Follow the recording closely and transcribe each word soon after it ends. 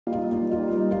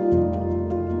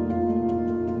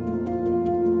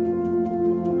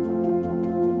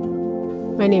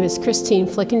My name is Christine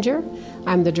Flickinger.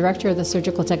 I'm the director of the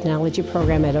Surgical Technology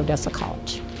program at Odessa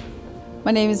College.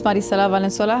 My name is Marisela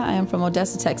Valenzuela. I am from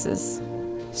Odessa, Texas.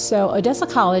 So Odessa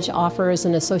College offers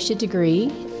an associate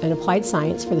degree in applied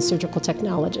science for the surgical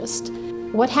technologist.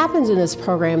 What happens in this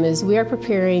program is we are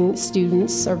preparing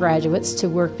students or graduates to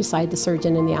work beside the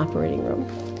surgeon in the operating room.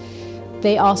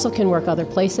 They also can work other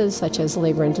places such as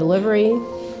labor and delivery.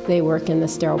 They work in the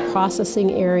sterile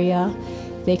processing area.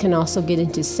 They can also get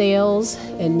into sales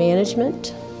and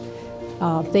management.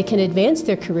 They can advance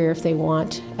their career if they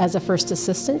want as a first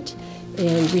assistant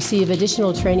and receive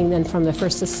additional training then from the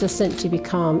first assistant to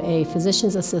become a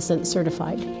physician's assistant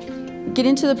certified.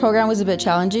 Getting into the program was a bit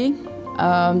challenging.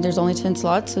 There's only 10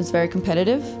 slots, so it's very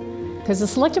competitive. Because the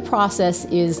selective process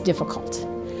is difficult.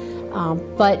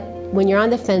 But when you're on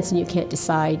the fence and you can't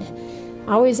decide,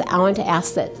 I want to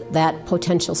ask that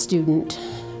potential student,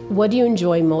 what do you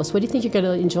enjoy most? What do you think you're going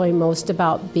to enjoy most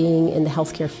about being in the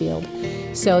healthcare field?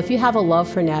 So if you have a love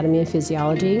for anatomy and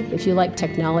physiology, if you like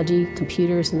technology,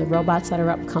 computers, and the robots that are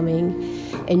upcoming,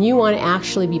 and you want to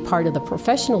actually be part of the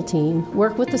professional team,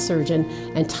 work with the surgeon,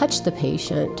 and touch the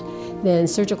patient, then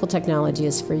surgical technology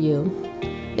is for you.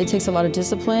 It takes a lot of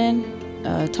discipline,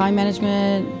 time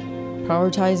management,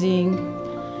 prioritizing.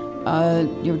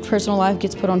 Your personal life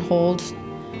gets put on hold,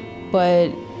 but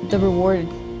the rewarding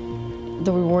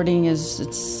is,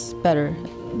 it's better.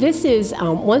 This is,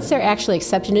 once they're actually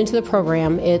accepted into the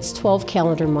program, it's 12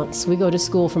 calendar months. We go to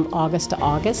school from August to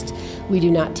August. We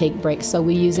do not take breaks, so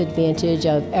we use advantage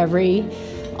of every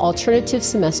alternative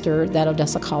semester that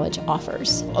Odessa College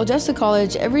offers. Odessa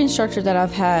College, every instructor that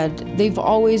I've had, they've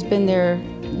always been there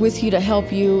with you to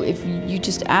help you. If you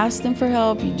just ask them for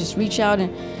help, you just reach out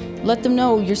and let them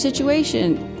know your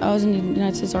situation. I was in the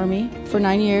United States Army for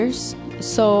 9 years,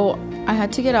 so I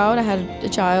had to get out. I had a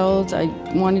child.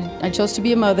 I chose to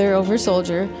be a mother over a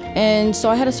soldier, and so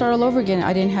I had to start all over again.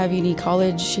 I didn't have any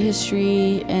college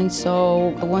history, and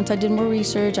so once I did more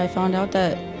research, I found out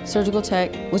that surgical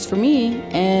tech was for me,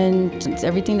 and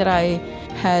everything that I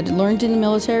had learned in the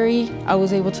military, I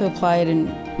was able to apply it in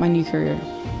my new career.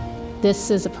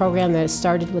 This is a program that has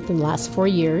started within the last 4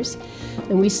 years,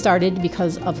 and we started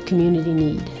because of community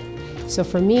need. So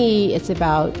for me, it's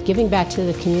about giving back to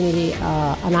the community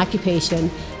an occupation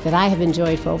that I have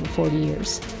enjoyed for over 40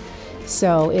 years.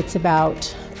 So it's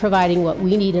about providing what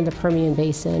we need in the Permian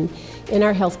Basin in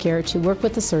our healthcare to work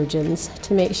with the surgeons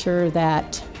to make sure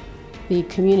that the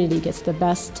community gets the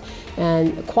best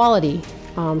and quality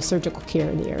surgical care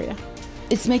in the area.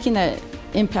 It's making that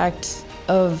impact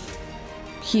of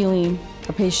healing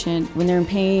a patient when they're in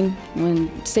pain,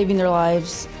 when saving their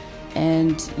lives,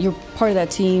 and you're part of that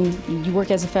team. You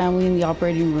work as a family in the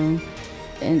operating room,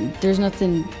 and there's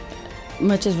nothing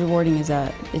much as rewarding as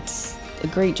that. It's a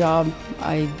great job.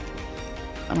 I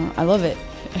love it.